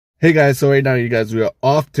Hey guys, so right now you guys, we are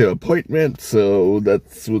off to appointment, so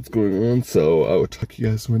that's what's going on, so I will talk to you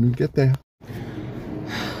guys when we get there.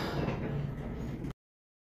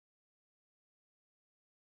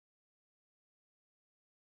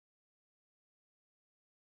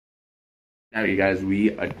 Now you guys,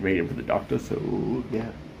 we are waiting for the doctor, so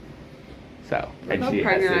yeah. So, look how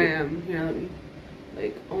pregnant I am. Here, let me,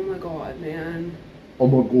 like, oh my god, man. Oh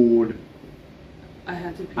my god. I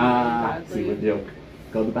had to pee really badly. See what joke.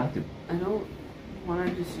 Go to the bathroom. I don't want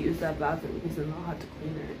to just use that bathroom because then I'll have to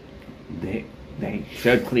clean it. They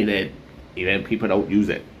should clean it, even if people don't use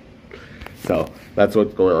it. So, that's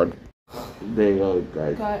what's going on. There you go,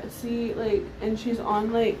 guys. God, see, like, and she's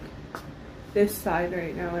on, like, this side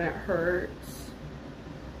right now and it hurts.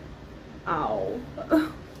 Ow.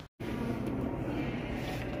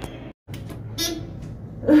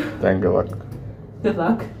 Then good luck. Good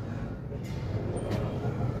luck.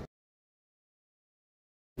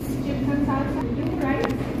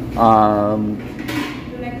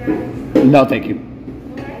 No, thank you.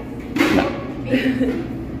 No.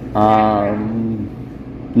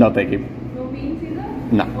 No, thank you. No beans either?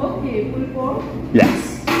 No. Okay, full pork?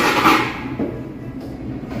 Yes.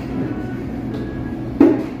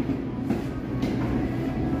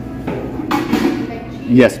 Like cheese?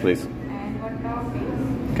 Yes, please. And what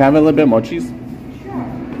toppings? Can I have a little bit more cheese? Sure.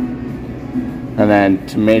 And then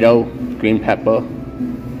tomato, green pepper,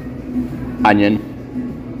 onion,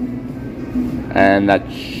 and that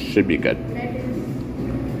should be good.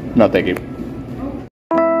 Lettuce? No, thank you.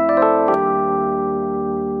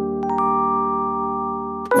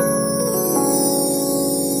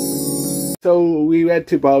 So we went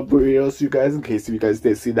to Bob Burritos, you guys, in case you guys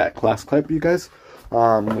did see that last clip, you guys. We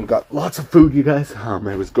got lots of food, you guys.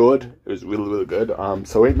 It was good. It was really, really good.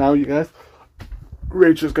 So right now, you guys,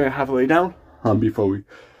 Rachel's gonna have a lay down before we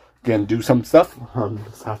can do some stuff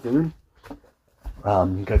this afternoon.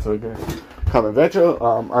 You guys are gonna come and venture.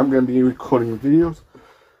 I'm gonna be recording videos,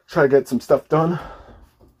 try to get some stuff done,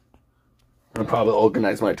 and probably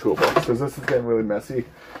organize my toolbox because this is getting really messy.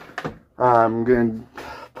 I'm gonna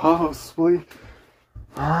possibly,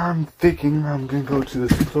 I'm thinking I'm gonna go to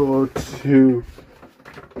the store to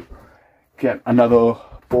get another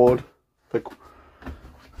board, like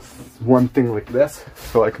one thing like this,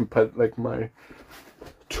 so I can put like my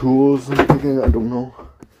tools. I'm thinking, I don't know,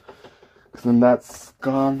 because then that's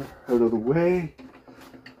gone out of the way.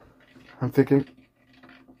 I'm thinking,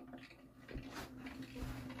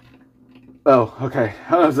 oh, okay.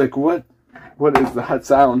 I was like, what is that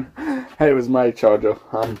sound? Hey, it was my charger.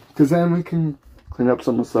 Because then we can clean up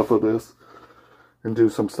some stuff with this and do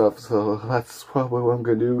some stuff. So that's probably what I'm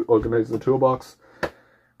gonna do. Organize the toolbox,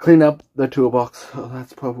 clean up the toolbox. So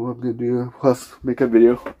that's probably what I'm gonna do. Plus, make a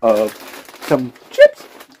video of some chips.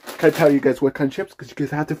 Can I tell you guys what kind of chips? Because you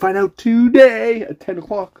guys have to find out today at 10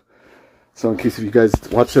 o'clock. So in case if you guys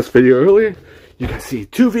watched this video earlier, you guys see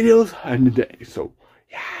 2 videos in a day. So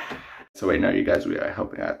yeah. So right now, you guys, we are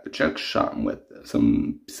helping out the Chuck shop with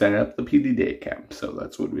some setting up the PD day camp. So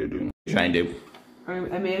that's what we are doing. Trying to do.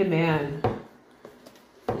 I made a man.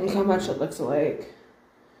 Look how much it looks like.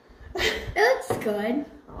 It looks good.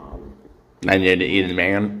 I need to eat a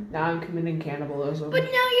man. Now I'm committing cannibalism. But now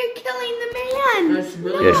you're killing the man. That's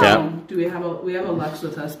really Yes, yeah. wrong. Do we have a Lex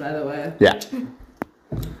with us, by the way? Yeah.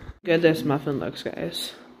 Good, this muffin looks,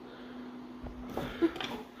 guys.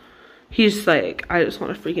 He's like, I just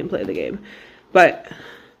want to freaking play the game. But,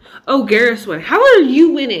 oh, Garrus won. How are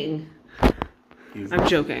you winning? I'm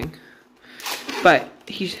joking. But,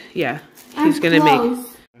 he's gonna make...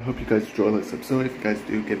 I hope you guys enjoy this episode. If you guys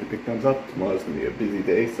do, give it a big thumbs up. Tomorrow's gonna be a busy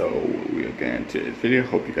day, so we are getting to this video.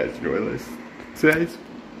 Hope you guys enjoy this. So guys,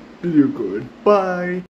 you're good. Bye.